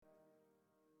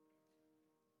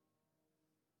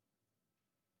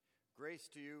Grace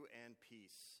to you and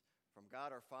peace from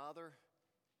God our Father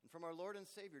and from our Lord and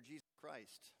Savior, Jesus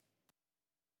Christ.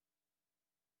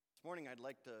 This morning I'd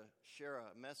like to share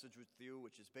a message with you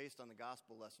which is based on the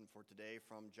gospel lesson for today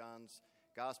from John's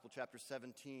Gospel, chapter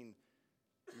 17.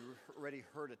 You already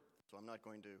heard it, so I'm not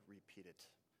going to repeat it.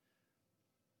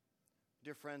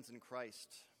 Dear friends in Christ,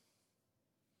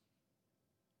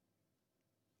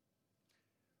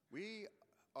 we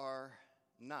are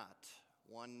not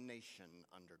one nation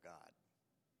under God.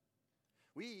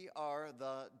 We are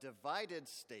the divided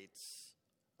states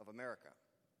of America.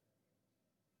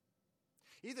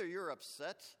 Either you're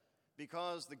upset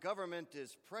because the government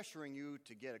is pressuring you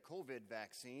to get a COVID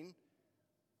vaccine,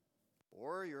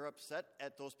 or you're upset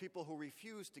at those people who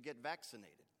refuse to get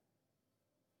vaccinated.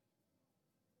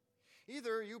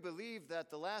 Either you believe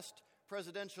that the last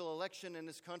presidential election in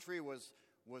this country was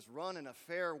run in a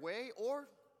fair way, or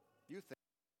you think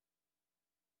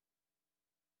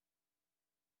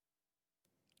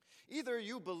either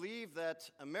you believe that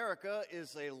America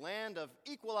is a land of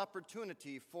equal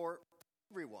opportunity for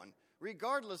everyone,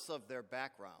 regardless of their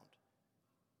background,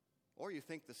 or you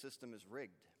think the system is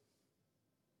rigged.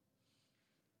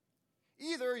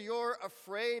 Either you're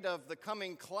afraid of the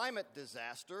coming climate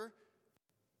disaster,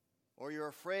 or you're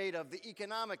afraid of the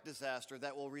economic disaster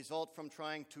that will result from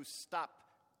trying to stop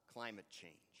climate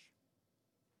change.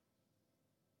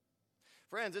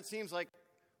 Friends, it seems like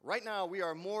right now we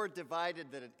are more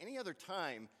divided than at any other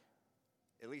time,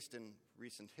 at least in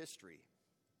recent history.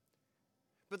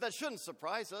 But that shouldn't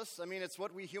surprise us. I mean, it's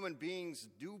what we human beings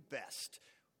do best.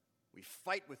 We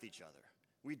fight with each other.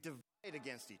 We divide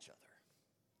against each other.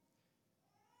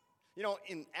 You know,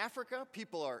 in Africa,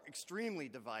 people are extremely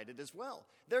divided as well.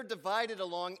 They're divided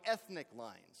along ethnic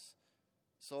lines.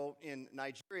 So in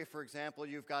Nigeria, for example,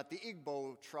 you've got the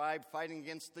Igbo tribe fighting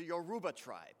against the Yoruba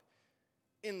tribe.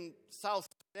 In South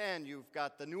Sudan, you've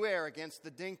got the Nuer against the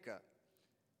Dinka.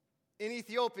 In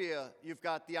Ethiopia, you've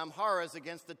got the Amharas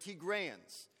against the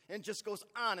Tigrayans. And it just goes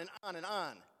on and on and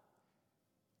on.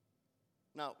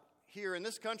 Now, here in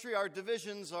this country, our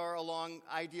divisions are along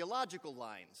ideological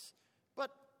lines. But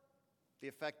the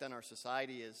effect on our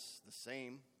society is the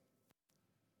same.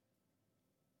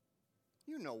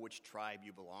 You know which tribe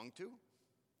you belong to.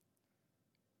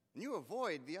 And you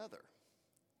avoid the other.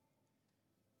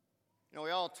 You know,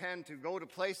 we all tend to go to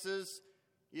places,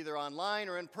 either online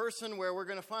or in person, where we're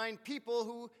going to find people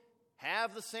who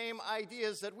have the same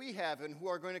ideas that we have and who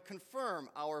are going to confirm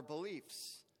our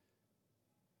beliefs.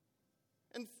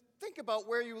 And think about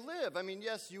where you live. I mean,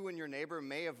 yes, you and your neighbor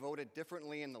may have voted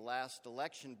differently in the last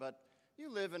election, but you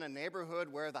live in a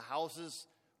neighborhood where the houses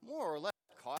more or less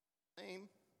cost the same.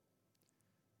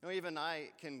 You know, even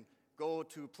I can go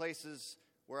to places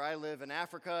where I live in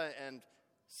Africa and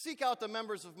seek out the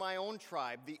members of my own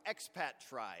tribe, the expat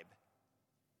tribe,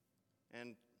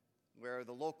 and where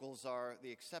the locals are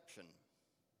the exception.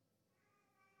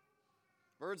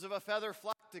 Birds of a feather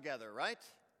flock together, right?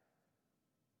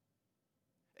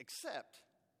 Except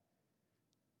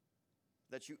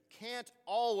that you can't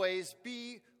always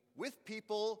be with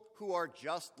people who are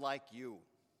just like you.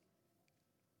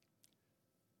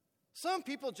 Some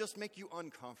people just make you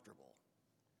uncomfortable.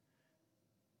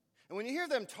 And when you hear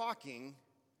them talking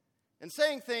and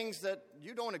saying things that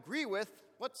you don't agree with,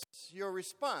 what's your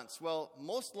response? Well,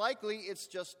 most likely it's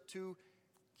just to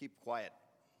keep quiet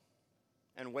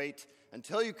and wait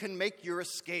until you can make your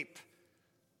escape.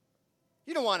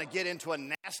 You don't want to get into a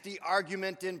nasty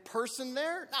argument in person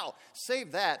there. No,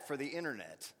 save that for the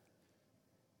internet.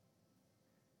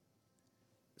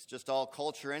 It's just all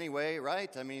culture anyway,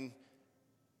 right? I mean,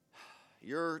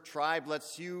 your tribe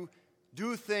lets you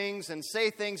do things and say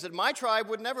things that my tribe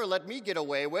would never let me get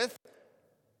away with.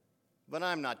 But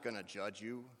I'm not going to judge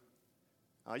you.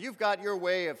 You've got your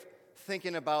way of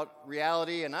thinking about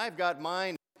reality, and I've got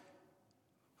mine.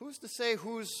 Who's to say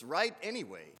who's right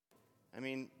anyway? I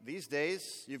mean, these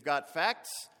days, you've got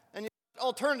facts and you've got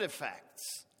alternative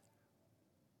facts.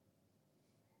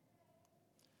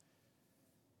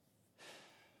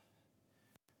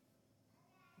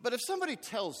 But if somebody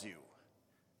tells you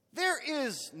there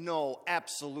is no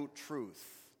absolute truth,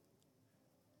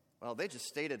 well, they just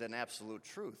stated an absolute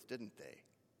truth, didn't they?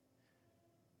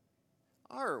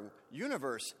 Our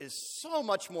universe is so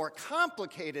much more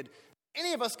complicated than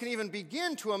any of us can even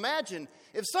begin to imagine.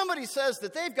 If somebody says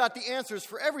that they've got the answers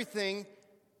for everything,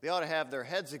 they ought to have their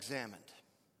heads examined.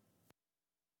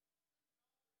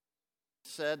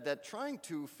 Said that trying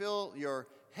to fill your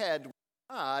head with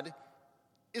God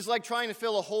is like trying to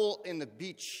fill a hole in the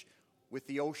beach with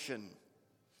the ocean.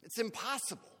 It's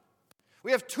impossible.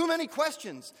 We have too many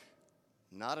questions,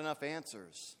 not enough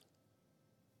answers.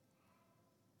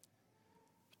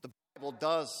 Bible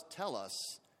does tell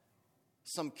us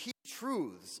some key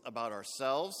truths about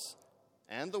ourselves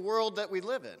and the world that we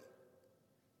live in.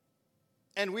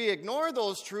 And we ignore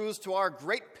those truths to our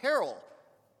great peril.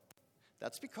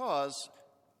 That's because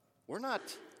we're not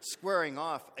squaring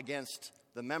off against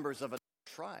the members of a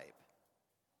tribe.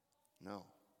 No.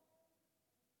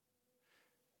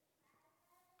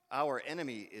 Our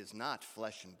enemy is not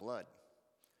flesh and blood,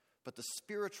 but the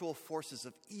spiritual forces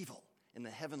of evil in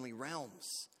the heavenly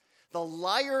realms. The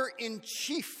liar in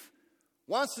chief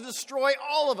wants to destroy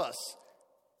all of us,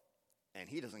 and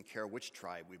he doesn't care which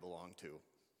tribe we belong to.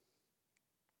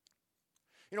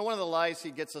 You know, one of the lies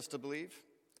he gets us to believe,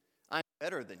 I'm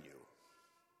better than you.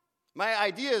 My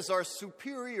ideas are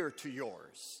superior to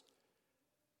yours.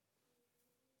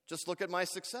 Just look at my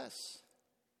success.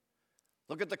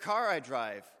 Look at the car I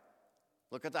drive.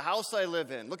 Look at the house I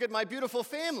live in. Look at my beautiful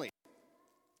family.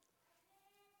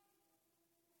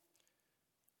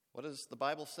 What does the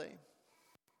Bible say?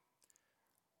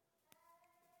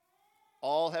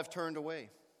 All have turned away.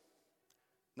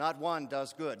 Not one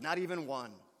does good, not even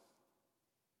one.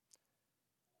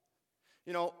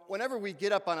 You know, whenever we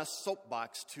get up on a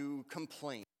soapbox to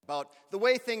complain about the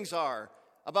way things are,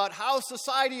 about how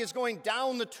society is going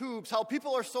down the tubes, how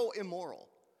people are so immoral,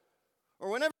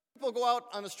 or whenever people go out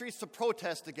on the streets to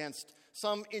protest against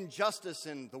some injustice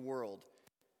in the world,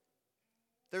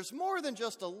 there's more than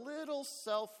just a little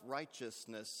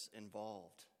self-righteousness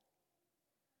involved.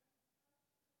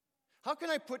 How can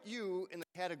I put you in the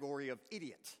category of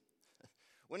idiot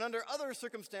when under other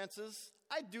circumstances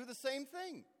I'd do the same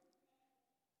thing?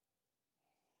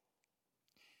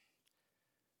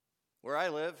 Where I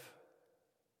live,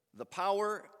 the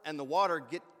power and the water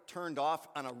get turned off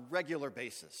on a regular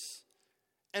basis.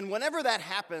 And whenever that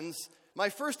happens, my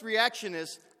first reaction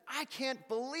is, I can't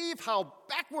believe how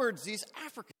backwards these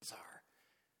Africans are.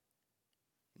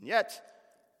 And yet,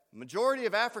 the majority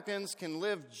of Africans can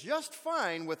live just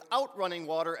fine without running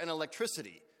water and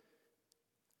electricity.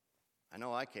 I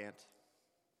know I can't.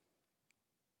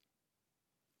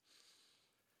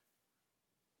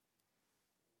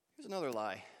 Here's another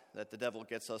lie that the devil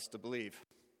gets us to believe.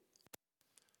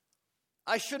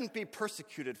 I shouldn't be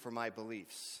persecuted for my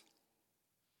beliefs.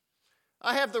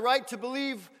 I have the right to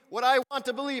believe what I want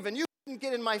to believe, and you shouldn't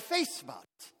get in my face about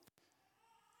it.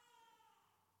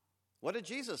 What did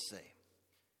Jesus say?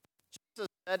 Jesus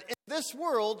said, in this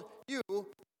world you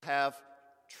have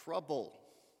trouble.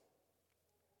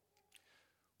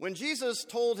 When Jesus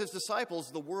told his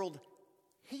disciples the world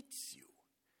hates you,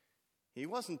 he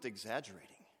wasn't exaggerating.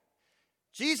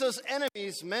 Jesus'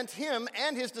 enemies meant him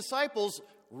and his disciples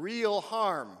real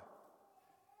harm.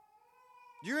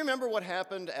 Do you remember what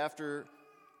happened after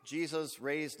Jesus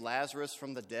raised Lazarus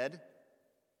from the dead?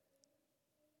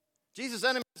 Jesus'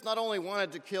 enemies not only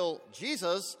wanted to kill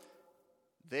Jesus,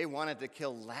 they wanted to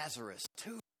kill Lazarus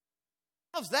too.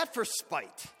 How's that for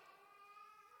spite?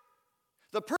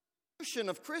 The persecution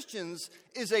of Christians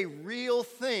is a real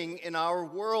thing in our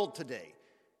world today.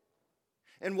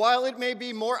 And while it may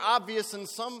be more obvious in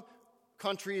some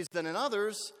countries than in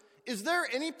others, is there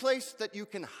any place that you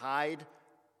can hide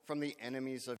from the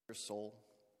enemies of your soul?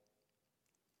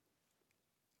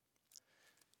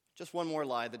 Just one more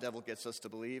lie the devil gets us to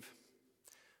believe.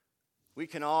 We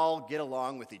can all get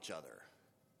along with each other.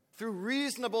 Through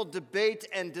reasonable debate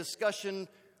and discussion,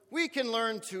 we can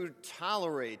learn to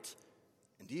tolerate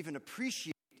and even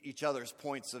appreciate each other's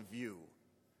points of view.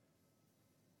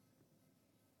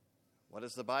 What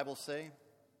does the Bible say?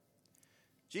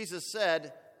 Jesus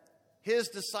said, his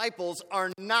disciples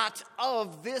are not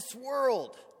of this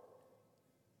world.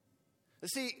 You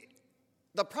see,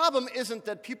 the problem isn't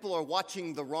that people are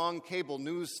watching the wrong cable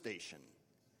news station,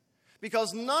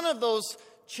 because none of those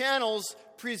channels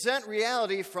present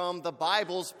reality from the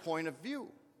Bible's point of view.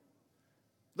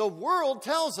 The world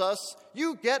tells us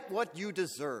you get what you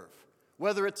deserve,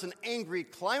 whether it's an angry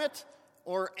climate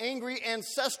or angry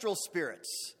ancestral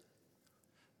spirits.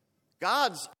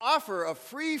 God's offer of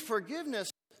free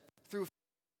forgiveness through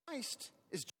Christ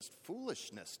is just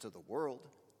foolishness to the world.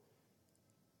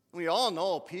 We all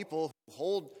know people who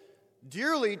hold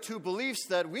dearly to beliefs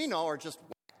that we know are just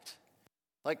whacked,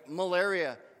 like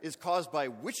malaria is caused by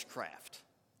witchcraft,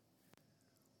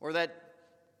 or that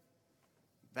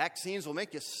vaccines will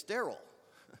make you sterile,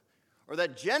 or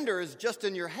that gender is just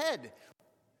in your head,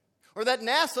 or that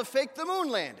NASA faked the moon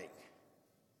landing.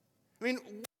 I mean,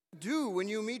 do when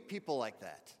you meet people like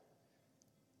that?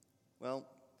 Well,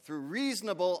 through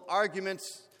reasonable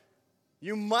arguments,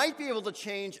 you might be able to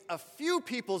change a few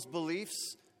people's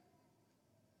beliefs.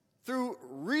 Through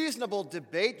reasonable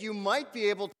debate, you might be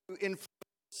able to influence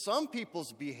some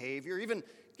people's behavior, even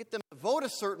get them to vote a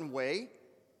certain way.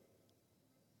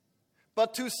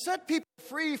 But to set people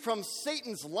free from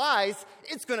Satan's lies,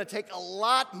 it's going to take a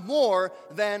lot more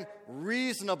than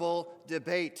reasonable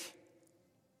debate.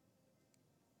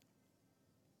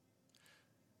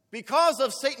 Because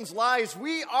of Satan's lies,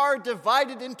 we are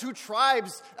divided into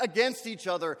tribes against each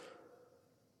other.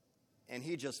 And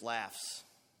he just laughs.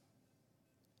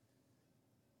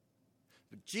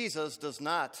 But Jesus does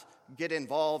not get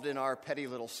involved in our petty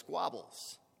little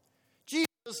squabbles.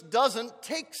 Jesus doesn't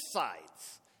take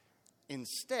sides.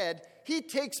 Instead, he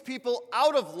takes people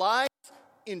out of lies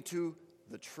into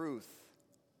the truth.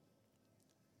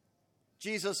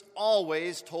 Jesus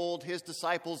always told his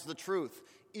disciples the truth,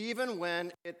 even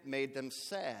when it made them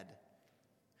sad.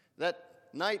 That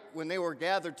night when they were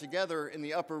gathered together in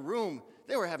the upper room,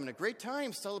 they were having a great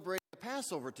time celebrating the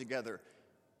Passover together.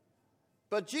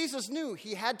 But Jesus knew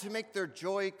he had to make their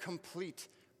joy complete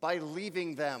by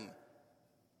leaving them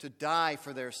to die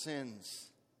for their sins.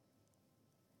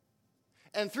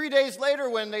 And 3 days later,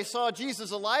 when they saw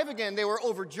Jesus alive again, they were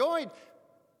overjoyed.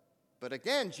 But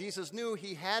again, Jesus knew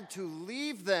he had to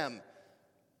leave them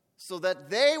so that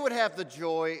they would have the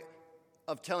joy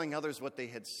of telling others what they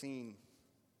had seen.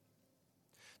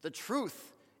 The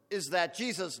truth is that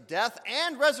Jesus' death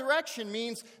and resurrection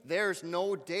means there's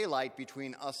no daylight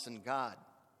between us and God.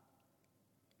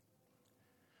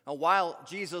 Now, while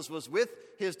Jesus was with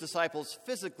his disciples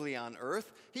physically on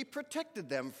earth, he protected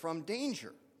them from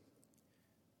danger.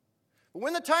 But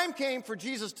when the time came for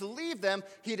Jesus to leave them,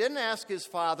 he didn't ask his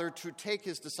Father to take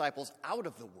his disciples out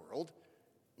of the world.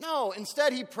 No,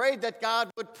 instead he prayed that God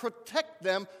would protect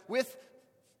them with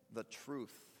the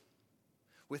truth,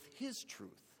 with his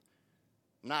truth,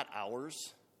 not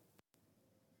ours.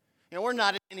 You know, we're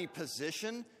not in any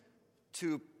position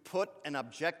to put an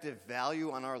objective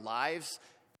value on our lives,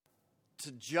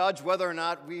 to judge whether or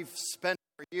not we've spent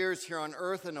our years here on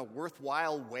earth in a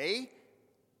worthwhile way.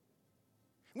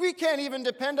 We can't even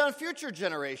depend on future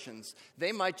generations.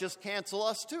 They might just cancel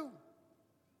us too.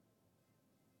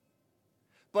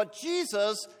 But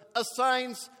Jesus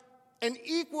assigns an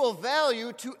equal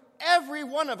value to every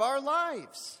one of our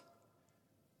lives.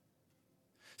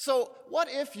 So, what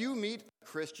if you meet a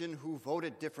Christian who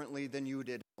voted differently than you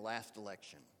did in the last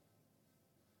election?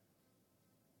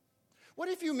 What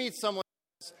if you meet someone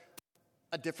who has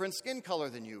a different skin color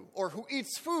than you, or who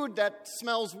eats food that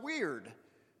smells weird?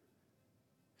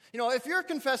 You know, if you're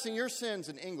confessing your sins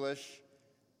in English,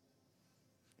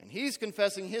 and he's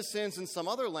confessing his sins in some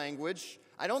other language,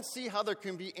 I don't see how there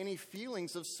can be any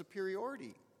feelings of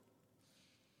superiority.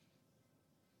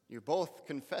 You're both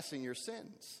confessing your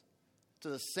sins to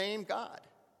the same God.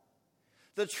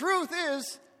 The truth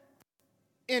is,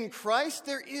 in Christ,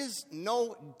 there is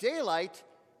no daylight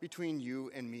between you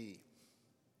and me.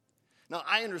 Now,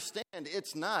 I understand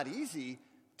it's not easy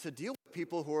to deal with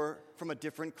people who are from a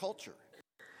different culture.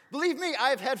 Believe me,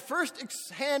 I've had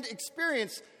first-hand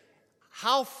experience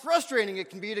how frustrating it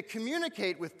can be to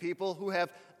communicate with people who have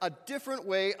a different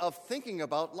way of thinking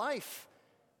about life.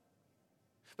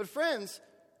 But friends,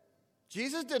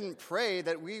 Jesus didn't pray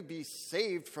that we be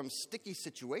saved from sticky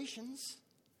situations.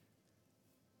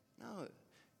 No,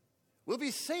 we'll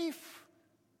be safe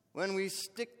when we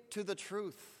stick to the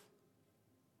truth.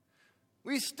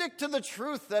 We stick to the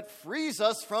truth that frees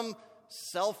us from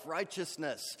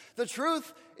self-righteousness. The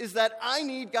truth is that I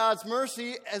need God's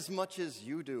mercy as much as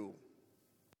you do.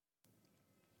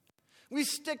 We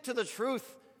stick to the truth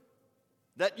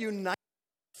that unites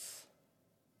us.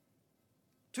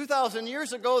 2,000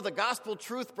 years ago, the gospel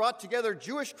truth brought together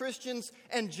Jewish Christians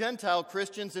and Gentile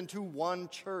Christians into one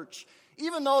church,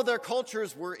 even though their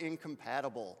cultures were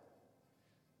incompatible.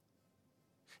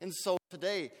 And so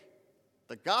today,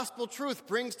 the gospel truth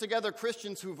brings together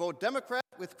Christians who vote Democrat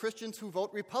with Christians who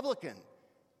vote Republican.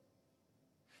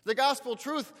 The gospel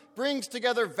truth brings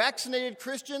together vaccinated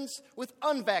Christians with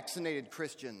unvaccinated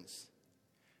Christians.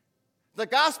 The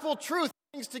gospel truth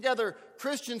brings together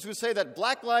Christians who say that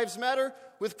black lives matter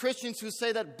with Christians who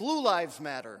say that blue lives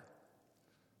matter.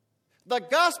 The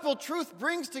gospel truth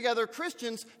brings together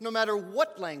Christians no matter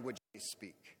what language they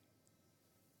speak.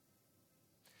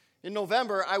 In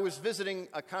November, I was visiting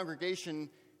a congregation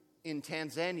in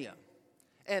Tanzania.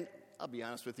 And I'll be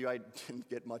honest with you, I didn't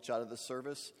get much out of the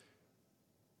service.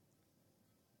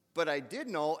 But I did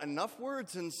know enough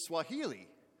words in Swahili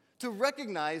to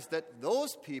recognize that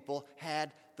those people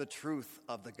had the truth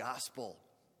of the gospel.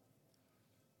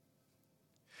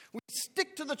 We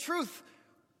stick to the truth,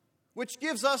 which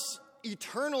gives us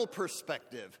eternal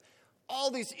perspective.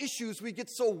 All these issues we get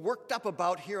so worked up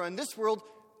about here in this world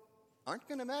aren't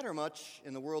going to matter much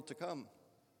in the world to come.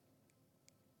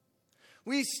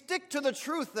 We stick to the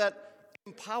truth that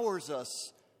empowers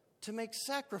us to make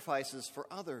sacrifices for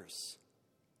others.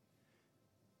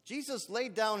 Jesus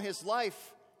laid down his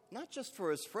life not just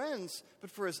for his friends,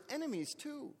 but for his enemies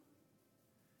too.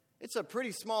 It's a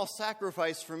pretty small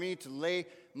sacrifice for me to lay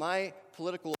my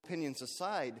political opinions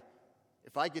aside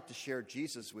if I get to share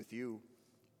Jesus with you.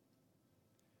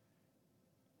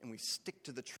 And we stick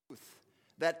to the truth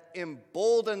that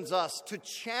emboldens us to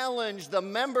challenge the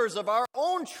members of our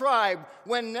own tribe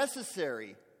when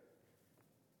necessary.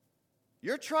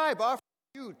 Your tribe offers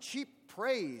you cheap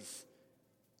praise,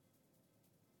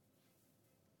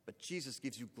 but Jesus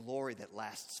gives you glory that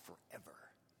lasts forever.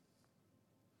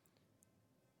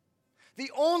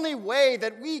 The only way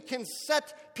that we can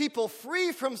set people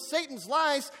free from Satan's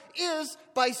lies is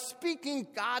by speaking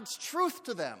God's truth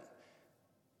to them.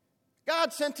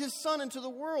 God sent his Son into the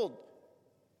world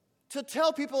to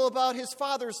tell people about his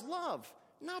Father's love,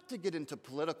 not to get into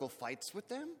political fights with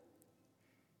them.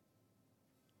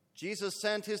 Jesus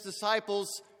sent his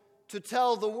disciples to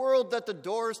tell the world that the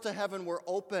doors to heaven were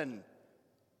open,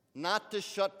 not to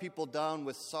shut people down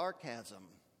with sarcasm.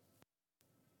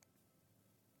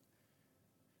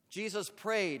 Jesus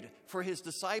prayed for his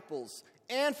disciples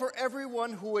and for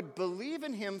everyone who would believe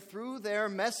in him through their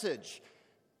message.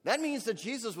 That means that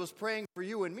Jesus was praying for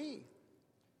you and me.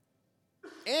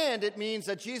 And it means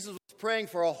that Jesus was praying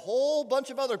for a whole bunch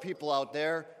of other people out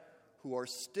there who are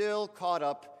still caught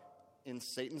up in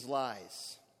Satan's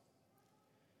lies.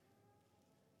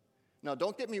 Now,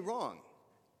 don't get me wrong.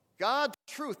 God's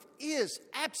truth is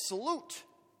absolute.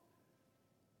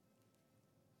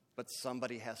 But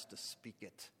somebody has to speak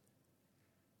it.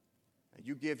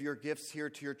 You give your gifts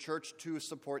here to your church to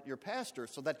support your pastor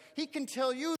so that he can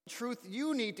tell you the truth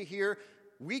you need to hear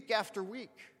week after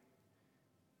week.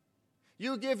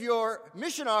 You give your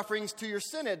mission offerings to your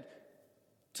synod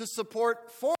to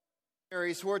support foreign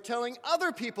missionaries who are telling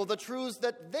other people the truths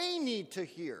that they need to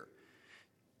hear.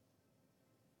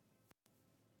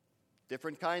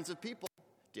 Different kinds of people,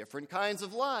 different kinds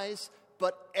of lies,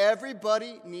 but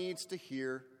everybody needs to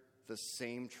hear the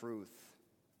same truth.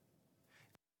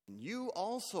 You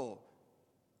also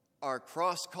are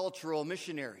cross-cultural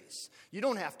missionaries. You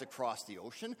don't have to cross the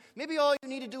ocean. Maybe all you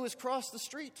need to do is cross the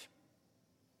street.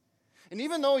 And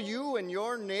even though you and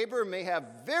your neighbor may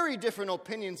have very different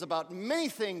opinions about many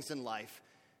things in life,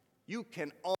 you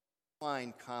can all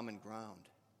find common ground.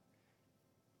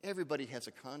 Everybody has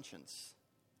a conscience.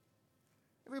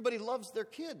 Everybody loves their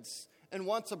kids and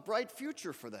wants a bright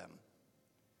future for them.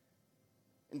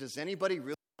 And does anybody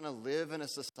really want to live in a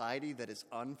society that is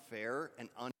unfair and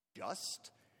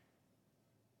unjust?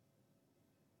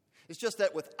 It's just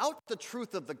that without the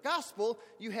truth of the gospel,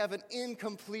 you have an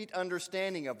incomplete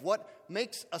understanding of what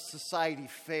makes a society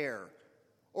fair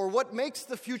or what makes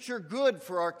the future good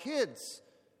for our kids.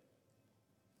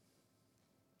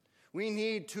 We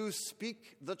need to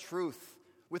speak the truth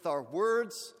with our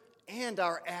words and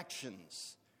our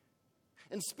actions.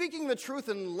 And speaking the truth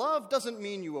in love doesn't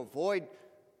mean you avoid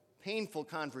painful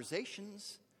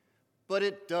conversations, but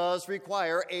it does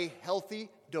require a healthy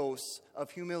dose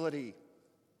of humility.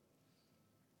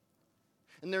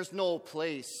 And there's no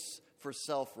place for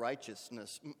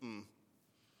self-righteousness.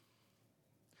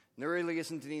 There really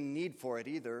isn't any need for it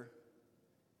either.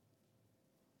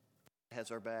 God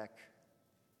has our back.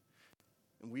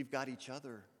 And we've got each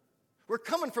other. We're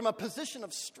coming from a position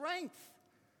of strength.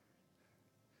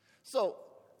 So,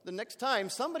 the next time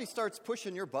somebody starts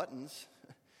pushing your buttons,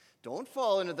 don't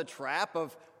fall into the trap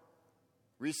of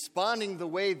responding the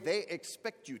way they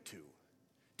expect you to.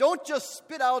 Don't just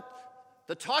spit out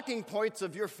the talking points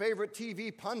of your favorite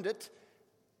TV pundit.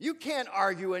 You can't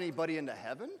argue anybody into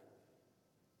heaven.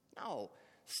 No,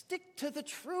 stick to the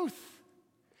truth.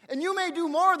 And you may do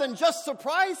more than just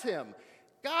surprise him.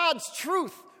 God's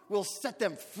truth will set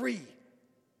them free.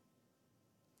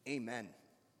 Amen.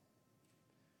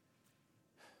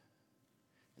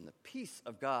 And the peace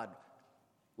of God,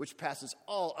 which passes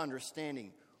all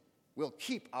understanding, will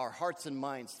keep our hearts and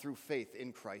minds through faith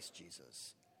in Christ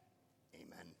Jesus.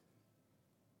 Amen.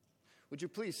 Would you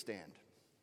please stand?